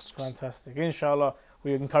on the mosques. Fantastic. Inshallah,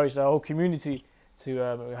 we encourage the whole community to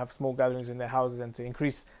have small gatherings in their houses and to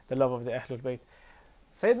increase the love of the Ahlul Bayt.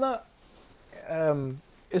 Sayyidina,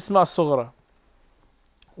 Isma Sughra,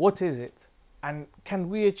 what is it? And can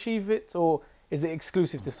we achieve it, or is it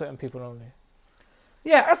exclusive to certain people only?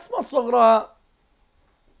 Yeah, Isma Sughra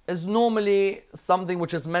is normally something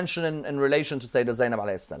which is mentioned in relation to Sayyidah Zainab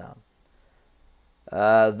alayhi salam.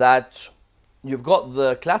 That you've got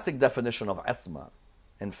the classic definition of Isma,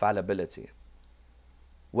 infallibility,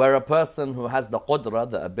 where a person who has the qudra,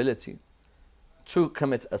 the ability to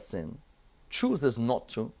commit a sin, chooses not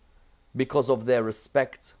to because of their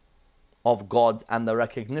respect of God and the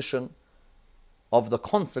recognition of the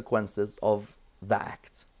consequences of the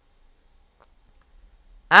act.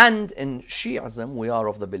 And in Shi'ism, we are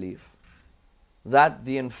of the belief that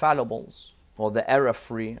the infallibles or the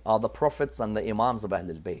error-free are the prophets and the imams of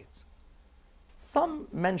Ahlul Bayt. Some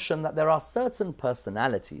mention that there are certain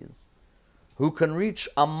personalities who can reach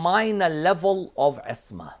a minor level of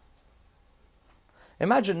isma.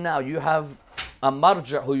 Imagine now you have a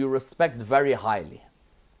marja' who you respect very highly.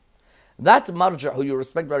 That marja' who you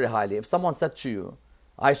respect very highly, if someone said to you,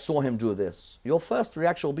 I saw him do this, your first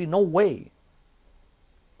reaction will be, no way.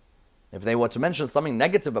 If they were to mention something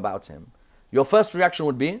negative about him, your first reaction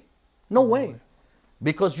would be, no way.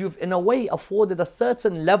 because you've in a way afforded a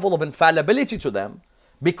certain level of infallibility to them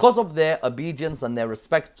because of their obedience and their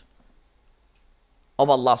respect of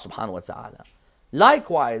Allah subhanahu wa ta'ala.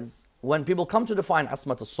 Likewise, when people come to define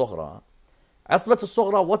Asmat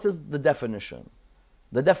al-Sughra, what is the definition?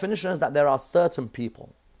 The definition is that there are certain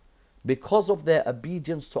people, because of their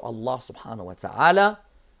obedience to Allah subhanahu wa ta'ala,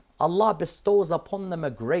 Allah bestows upon them a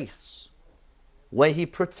grace where He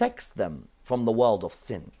protects them from the world of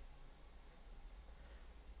sin.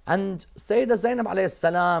 And Sayyidah Zainab alayhi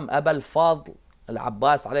salam, Aba al-Fadl,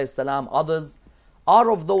 Al-Abbas alayhi salam, others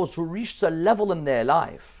are of those who reached a level in their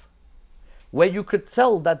life where you could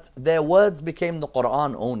tell that their words became the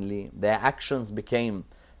Quran only, their actions became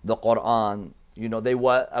the Quran. You know, they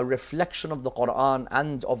were a reflection of the Quran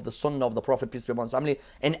and of the Sunnah of the Prophet, peace be upon his family,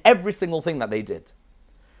 in every single thing that they did.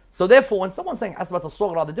 So therefore, when someone's saying Asbat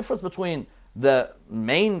al-Sughra, the difference between the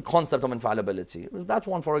main concept of infallibility is that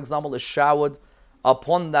one, for example, is showered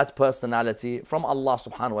upon that personality from Allah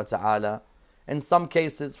subhanahu wa ta'ala. In some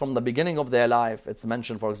cases, from the beginning of their life, it's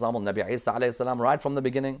mentioned, for example, Nabi Isa alayhi salam, right from the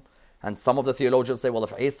beginning. And some of the theologians say, well,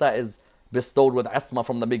 if Isa is bestowed with Asma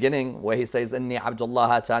from the beginning, where he says, Inni Abdullah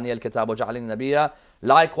hatani al-kitab wa ja'alini nabiyya,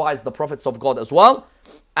 likewise the prophets of God as well.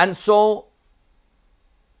 And so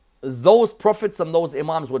those prophets and those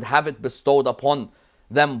imams would have it bestowed upon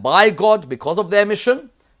them by God because of their mission.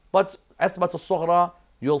 But Asmat al-Sughra,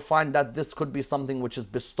 you'll find that this could be something which is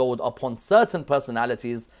bestowed upon certain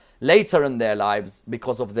personalities later in their lives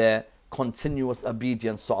because of their continuous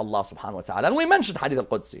obedience to Allah subhanahu wa ta'ala. And we mentioned Hadith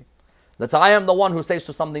al-Qudsi, that I am the one who says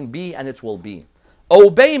to something be and it will be.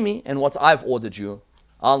 Obey me in what I've ordered you,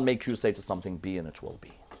 I'll make you say to something be and it will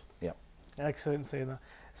be. Yeah. Excellent, Sayyidina.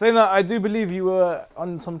 Sayyidina, I do believe you were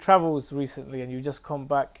on some travels recently and you just come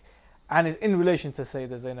back, and it's in relation to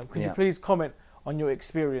Sayyidah Zainab. Could you please comment on your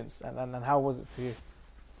experience and how was it for you?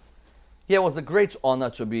 Yeah, it was a great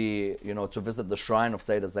honor to be, to visit the shrine of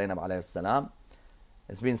Sayyidah Zainab alayhi salam.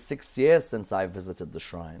 It's been 6 years since I visited the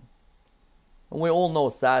shrine. And we all know,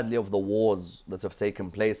 sadly, of the wars that have taken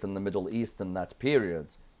place in the Middle East in that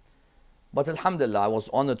period. But alhamdulillah, I was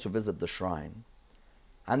honored to visit the shrine.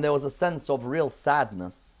 And there was a sense of real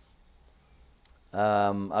sadness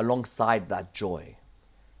alongside that joy.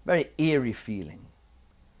 Very eerie feeling.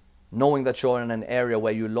 Knowing that you're in an area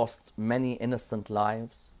where you lost many innocent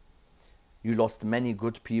lives. You lost many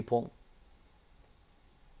good people.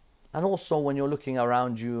 And also when you're looking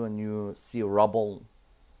around you and you see rubble,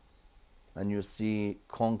 and you see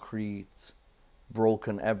concrete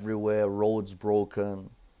broken everywhere, roads broken.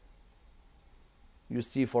 You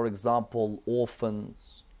see, for example,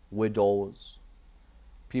 orphans, widows,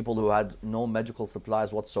 people who had no medical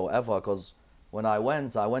supplies whatsoever, because when I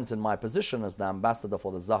went in my position as the ambassador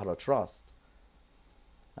for the Zahra Trust.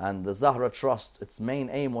 And the Zahra Trust, its main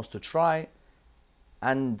aim was to try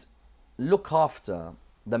and look after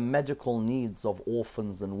the medical needs of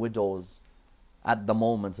orphans and widows at the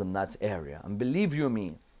moment in that area. And believe you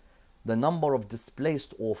me, the number of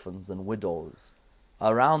displaced orphans and widows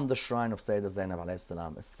around the shrine of Sayyidah Zainab alayhi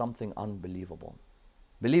salam is something unbelievable.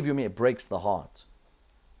 Believe you me, it breaks the heart.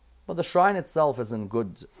 But the shrine itself is in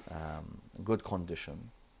good condition.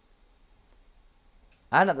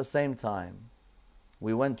 And at the same time,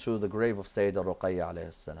 we went to the grave of Sayyidah Ruqayya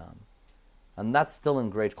alayhi salam, and that's still in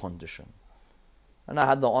great condition. And I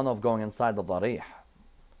had the honor of going inside the Darih.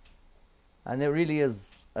 And it really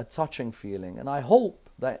is a touching feeling. And I hope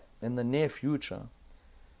that in the near future,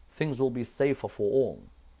 things will be safer for all.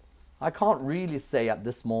 I can't really say at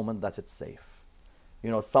this moment that it's safe.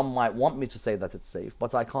 Some might want me to say that it's safe,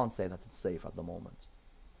 but I can't say that it's safe at the moment.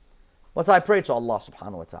 But I pray to Allah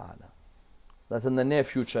subhanahu wa ta'ala that in the near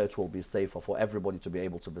future it will be safer for everybody to be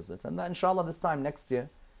able to visit. And that inshallah this time next year,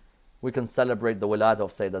 we can celebrate the wilad of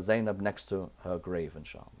Sayyidah Zainab next to her grave,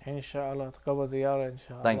 inshallah. Inshallah. Taqabbal ziyarah,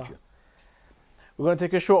 inshallah. Thank you. We're going to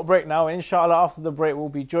take a short break now, and inshallah after the break we'll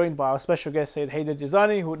be joined by our special guest Sayyid Haider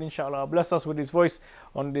Jizani, who would inshallah bless us with his voice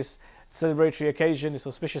on this celebratory occasion, this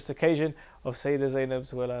auspicious occasion of Sayyidah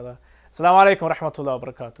Zainab's wilada. Assalamu alaikum wa rahmatullahi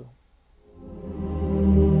wa barakatuh.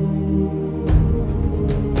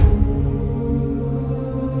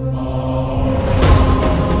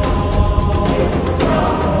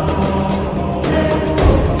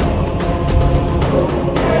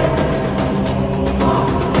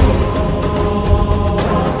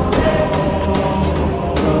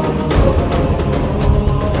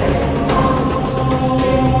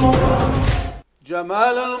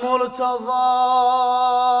 جمال المرتضى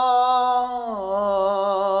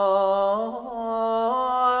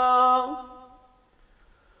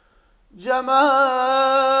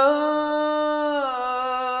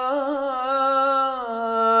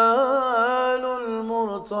جمال المرتضى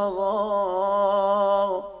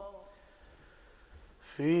المرتضى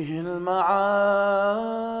فيه المعالي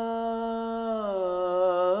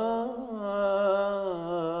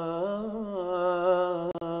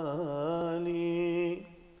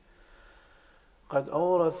قد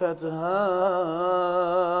أورثتها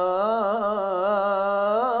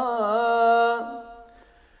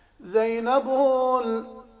زينب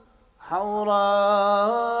الحوراء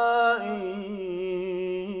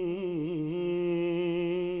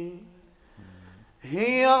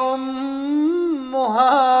هي أمها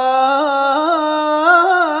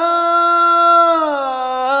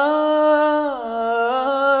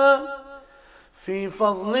في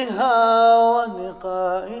فضلها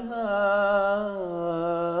ونقائها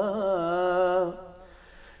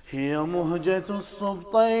هي مهجة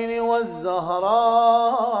السبطين والزهراء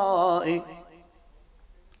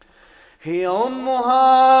هي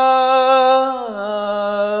أمها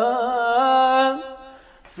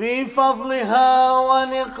في فضلها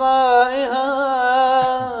ونقائها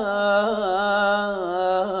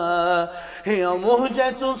هي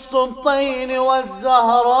مهجة السبطين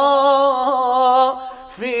والزهراء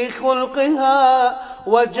في خلقها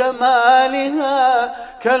وجمالها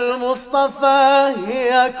كالمصطفى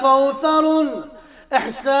هي كوثر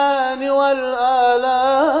الإحسان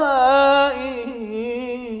والآلاء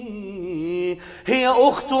هي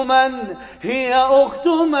أخت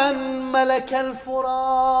من ملك الفرات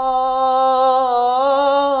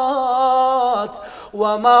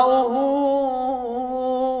وماؤه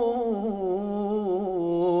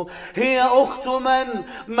هي أخت من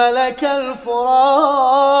ملك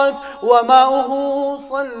الفرات وماؤه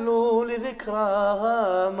صلوا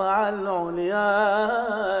لذكراها مع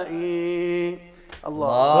العلياء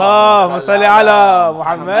اللهم صل على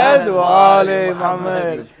محمد وآل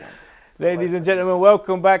محمد. Ladies and gentlemen,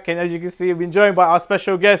 welcome back, and as you can see, we've been joined by our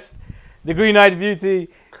special guest, the green-eyed beauty,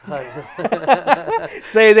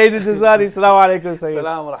 Sayyid Jazani. Assalamu alaikum, Sayyid.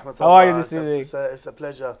 Assalamu rahmatullah. How are you this evening? It's a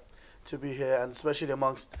pleasure to be here, and especially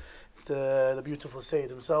amongst the beautiful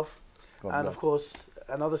Sayyid himself. God and bless. Of course,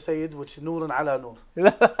 another Sayyid, which is Noorun ala Noor.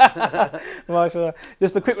 MashaAllah.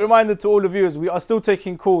 Just a quick reminder to all the viewers, we are still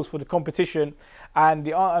taking calls for the competition, and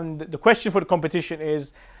the question for the competition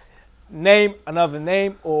is, name another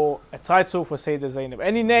name or a title for Sayyidah Zainab.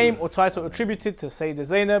 Any name or title attributed to Sayyidah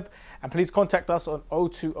Zainab, and please contact us on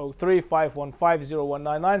 0203 515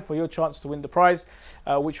 0199 for your chance to win the prize,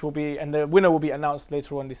 which will be, and the winner will be announced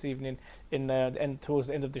later on this evening towards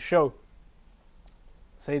the end of the show.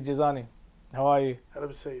 Sayyid Jazani, how are you?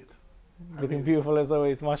 Hello, Sayyid. Looking beautiful as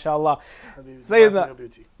always, mashallah. Habibi, Sayyidina,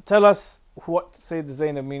 beauty. tell us what Sayyidah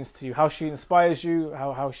Zainab means to you, how she inspires you,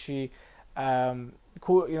 how she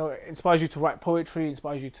inspires you to write poetry,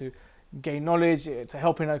 inspires you to gain knowledge, to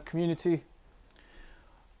help in our community.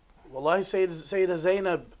 Wallahi, Sayyidah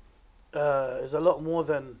Zainab is a lot more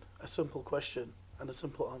than a simple question and a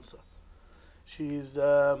simple answer. She's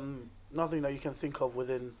nothing that you can think of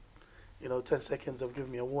within 10 seconds of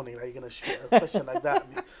giving me a warning that you're going to shoot a question like that at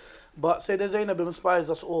me. But Sayyidah Zainab inspires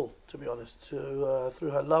us all, to be honest, through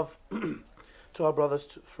her love to our brothers,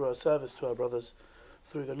 through her service to our brothers,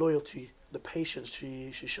 through the loyalty, the patience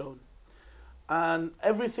she's shown. And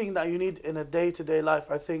everything that you need in a day-to-day life,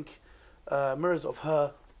 I think, mirrors of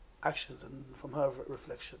her actions and from her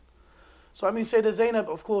reflection. So I mean, Sayyidah Zainab,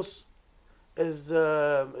 of course, is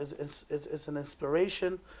an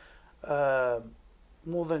inspiration,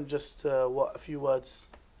 more than just what a few words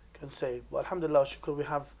can say. But alhamdulillah, shukr, we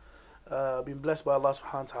have been blessed by Allah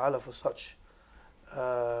subhanahu wa ta'ala for such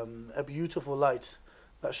a beautiful light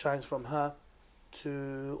that shines from her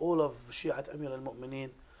to all of Shi'at Amir al-Mu'mineen.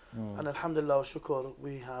 And alhamdulillah, shukr,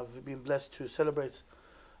 we have been blessed to celebrate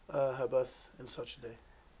her birth in such a day.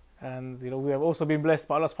 And we have also been blessed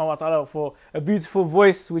by Allah subhanahu wa ta'ala for a beautiful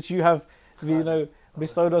voice which you have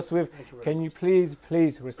bestowed us with. Can you please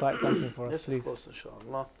recite something for us, yes, please? Of course,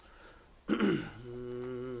 inshallah.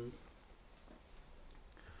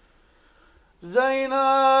 Zainab,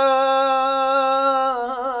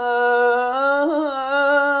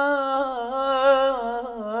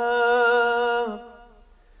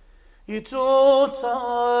 you taught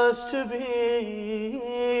us to be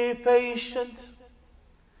patient,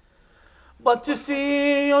 but to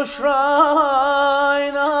see your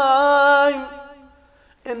shrine I'm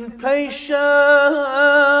impatient.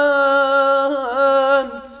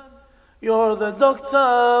 You're the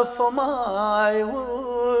doctor for my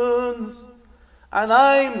wounds, and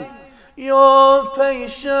I'm your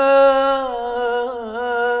patient.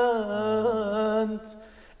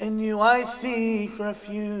 In you I seek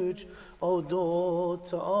refuge, O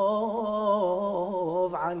daughter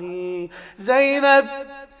of Ali. Zainab,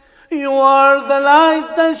 You are the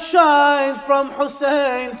light that shines from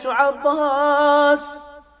Hussein to Abbas.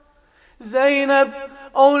 Zainab,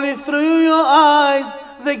 only through your eyes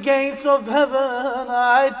the gates of heaven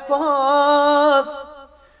I'd pass.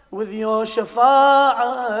 With your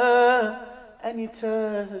shafa'ah, any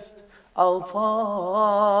test I'll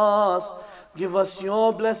pass. Give us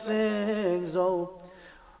your blessings, oh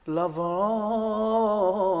lover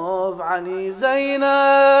of Ali. Zainab,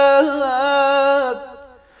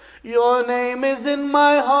 your name is in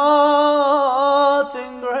my heart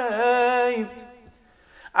engraved,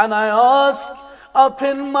 and I ask up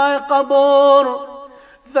in my qabr,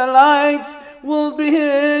 the light will be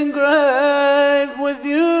engraved with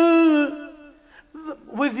you.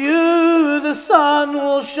 With you the sun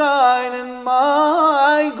will shine in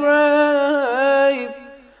my grave.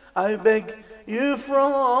 I beg you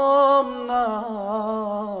from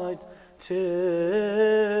night till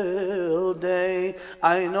day.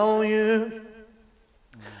 I know you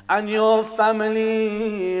and your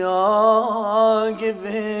family are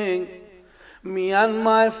giving. Me and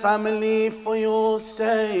my family for your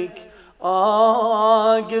sake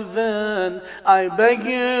are given. I beg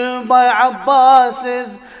you by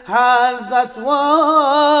Abbas's hands that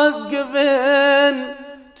was given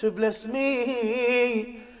to bless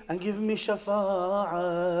me and give me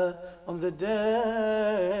shafa'ah on the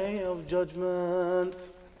day of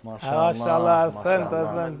judgment. MashaAllah, ahsant.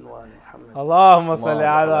 Allahumma salli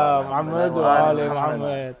ala Muhammad wa ali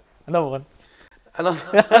Muhammad. Another one.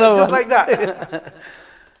 Just like that.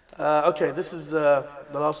 Okay, this is the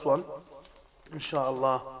last one.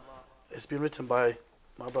 Inshallah, it's been written by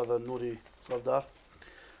my brother Nouri Sardar.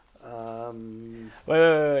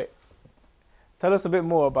 Wait. Tell us a bit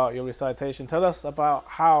more about your recitation. Tell us about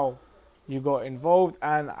how you got involved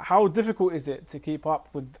and how difficult is it to keep up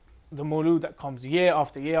with the Mawlud that comes year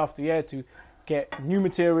after year after year, to get new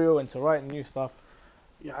material and to write new stuff.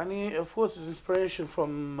 Yani, of course, it's inspiration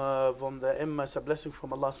from the Imam. It's a blessing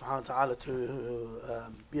from Allah subhanahu wa ta'ala to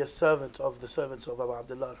be a servant of the servants of Abu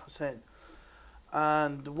Abdullah Hussein.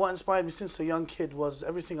 And what inspired me since a young kid was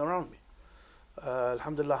everything around me.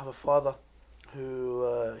 Alhamdulillah, I have a father who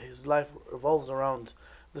his life revolves around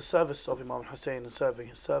the service of Imam Hussein and serving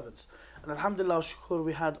his servants. And Alhamdulillah, shukr,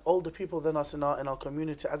 we had older people than us in our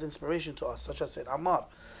community as inspiration to us, such as Sayyid Ammar.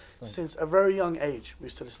 Since a very young age, we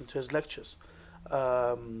used to listen to his lectures.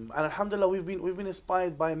 And Alhamdulillah, we've been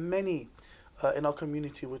inspired by many in our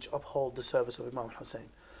community which uphold the service of Imam Hussein.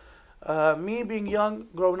 Me being young,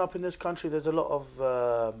 growing up in this country, there's a lot of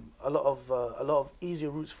easy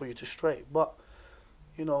routes for you to stray. But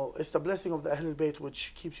you know, it's the blessing of the Ahlul Bayt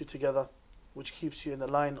which keeps you together, which keeps you in the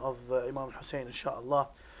line of Imam Hussein, inshallah.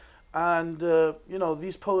 And you know,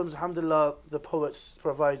 these poems, alhamdulillah, the poets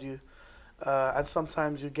provide you, and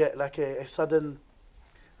sometimes you get like a sudden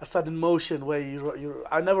motion where you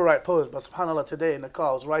I never write poems, but subhanallah, today in the car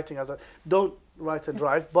I was writing. I was like, don't write and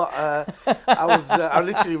drive, but I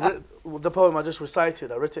literally the poem I just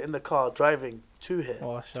recited, I wrote it in the car driving to here,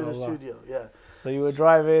 to the studio. Yeah. So you were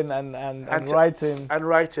driving and writing. And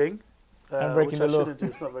writing. And breaking the law. Shouldn't do.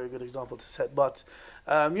 It's not a very good example to set, but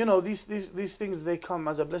you know, these things, they come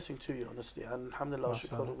as a blessing to you, honestly. And alhamdulillah,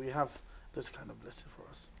 shukr, we have this kind of blessing for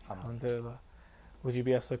us. Alhamdulillah. Would you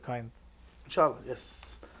be so kind? Inshallah,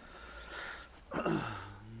 yes.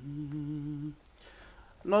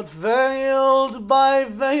 Not veiled by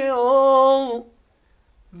veil,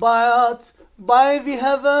 but by the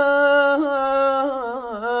heavens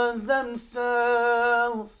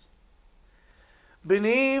themselves,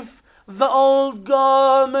 beneath the old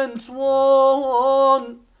garments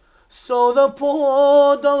worn, so the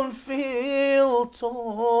poor don't feel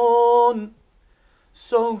torn.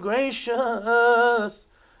 So gracious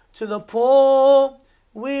to the poor,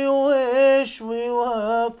 we wish we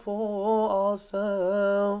were poor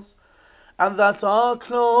ourselves, and that our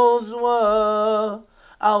clothes were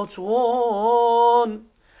outworn,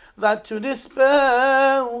 that to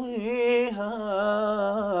despair we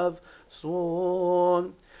have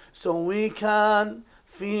sworn, so we can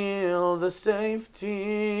feel the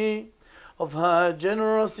safety of her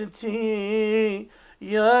generosity,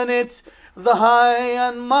 yearn it the high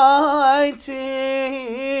and mighty,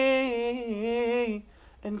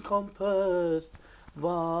 encompassed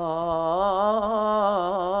by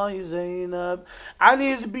Zainab.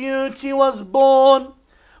 Ali's beauty was born,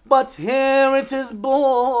 but here it is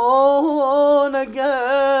born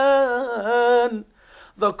again.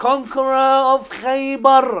 The conqueror of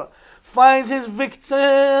Khaybar finds his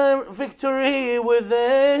victory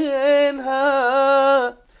within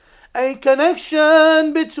her, a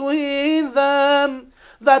connection between them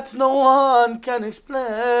that no one can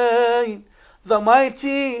explain. the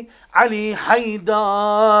mighty Ali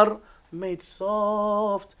Haydar, made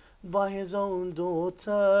soft by his own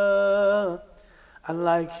daughter. And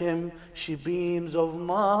like him, she beams of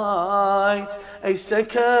might, a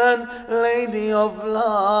second lady of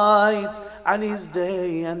light. Ali's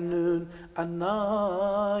day and noon and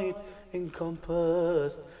night,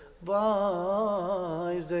 encompassed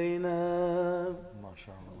by Zainab.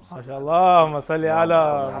 MashaAllah, salli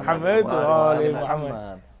ala Muhammad wa ali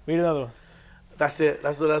Muhammad. Read another one. That's it.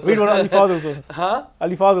 That's what. Read one of Ali Fadl's ones. Huh?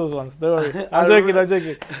 Ali Fadl's ones. Don't worry. I'm joking.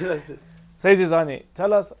 That's it. Sayyid Zani,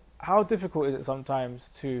 tell us, how difficult is it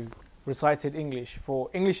sometimes to recite in English? For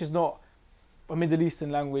English is not a Middle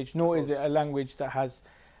Eastern language, nor is it a language that has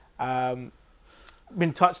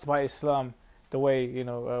been touched by Islam the way, you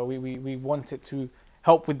know, we want it to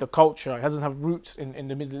help with the culture. It doesn't have roots in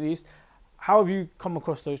the Middle East. How have you come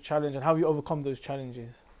across those challenges, and how have you overcome those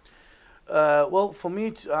challenges? Well, for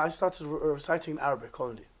me, I started reciting Arabic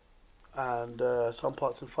only, and some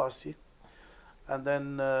parts in Farsi. And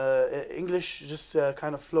then English just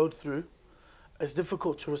kind of flowed through. It's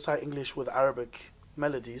difficult to recite English with Arabic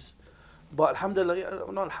melodies. But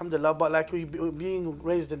alhamdulillah, not alhamdulillah, but like being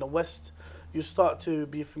raised in the West, you start to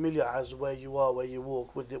be familiar as where you are, where you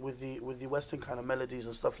walk, with the Western kind of melodies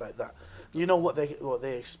and stuff like that. You know what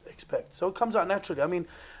they expect. So it comes out naturally. I mean,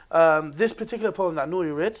 this particular poem that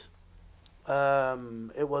Nouri wrote,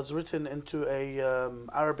 it was written into a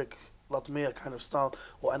Arabic latmiya kind of style,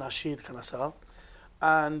 or anashid kind of style.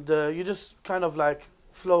 And you just kind of like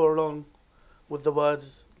flow along with the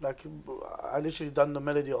words. Like I literally done the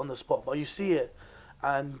melody on the spot, but you see it,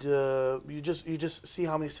 and you just see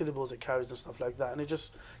how many syllables it carries and stuff like that, and it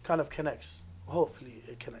just kind of connects. Hopefully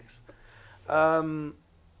it connects. I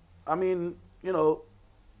mean, you know,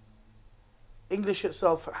 English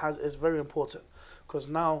itself is very important, because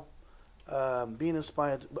now being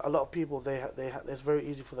inspired, a lot of people it's very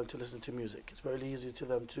easy for them to listen to music. It's very easy to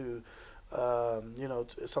them to you know,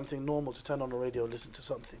 something normal to turn on the radio and listen to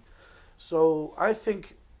something. So I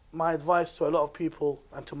think my advice to a lot of people,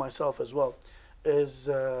 and to myself as well, is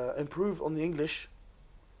improve on the English,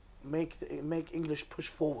 make English push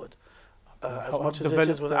forward as much as it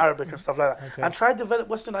is with Arabic and stuff like that. Okay. And try to develop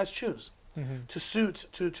westernized tunes to suit,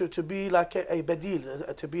 to be like a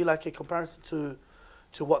badil, to be like a comparison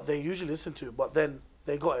to what they usually listen to. But then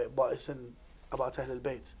they got it, but it's in about Ahl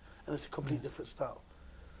al-Bayt, and it's a complete different style.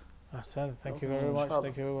 Ahsan, thank you very much.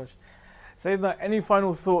 Thank you very much. Sayyidina, any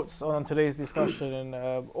final thoughts on today's discussion?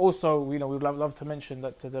 And also, you know, we'd love to mention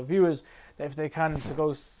that to the viewers, that if they can, to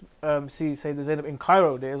go see Sayyida Zainab in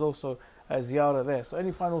Cairo, there is also a ziyarah there. So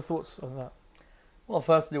any final thoughts on that? Well,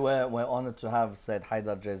 firstly, we're honored to have Sayyid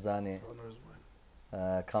Haydar Jaizani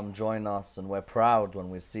come join us, and we're proud when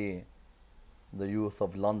we see the youth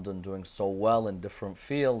of London doing so well in different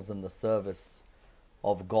fields in the service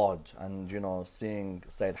of God. And, you know, seeing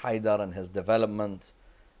Sayyid Haydar and his development,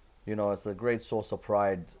 you know, it's a great source of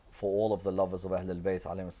pride for all of the lovers of Ahl al-Bayt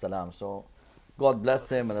alayhi salam. So God bless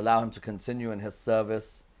him and allow him to continue in his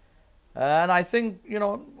service. And I think, you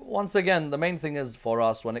know, once again, the main thing is for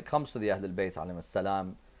us when it comes to the Ahl al-Bayt alayhi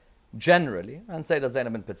salam, generally, and Sayyida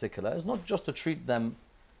Zainab in particular, is not just to treat them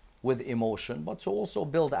with emotion, but to also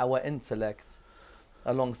build our intellect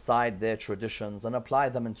alongside their traditions and apply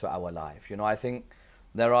them into our life. You know, I think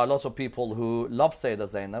there are lots of people who love Sayyida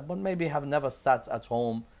Zainab, but maybe have never sat at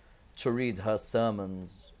home to read her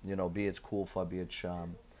sermons, you know, be it Kufa, be it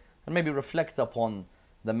Sham, and maybe reflect upon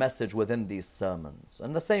the message within these sermons.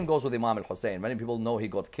 And the same goes with Imam Hussein. Many people know he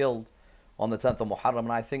got killed on the 10th of Muharram,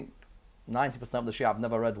 and I think 90% of the Shia have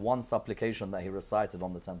never read one supplication that he recited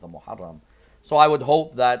on the 10th of Muharram. So I would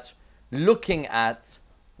hope that looking at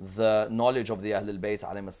the knowledge of the Ahl al-Bayt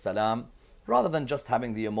alayhim salam, rather than just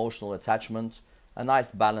having the emotional attachment, a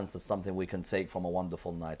nice balance is something we can take from a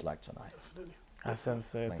wonderful night like tonight. Ahsan,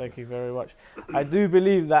 thank you very much. I do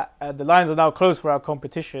believe that the lines are now closed for our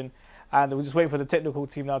competition, and we're just waiting for the technical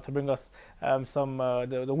team now to bring us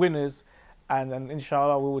the winners, and then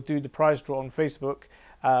inshallah we will do the prize draw on Facebook.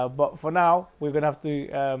 But for now, we're going to have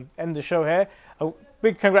to end the show here.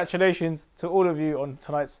 Big congratulations to all of you on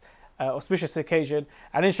tonight's auspicious occasion,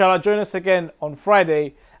 and inshallah join us again on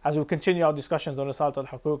Friday as we continue our discussions on Risalat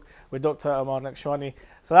al-Huquq with Dr. Ammar Nakshawani.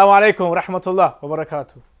 Assalamu alaikum wa rahmatullah wa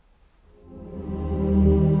barakatuh.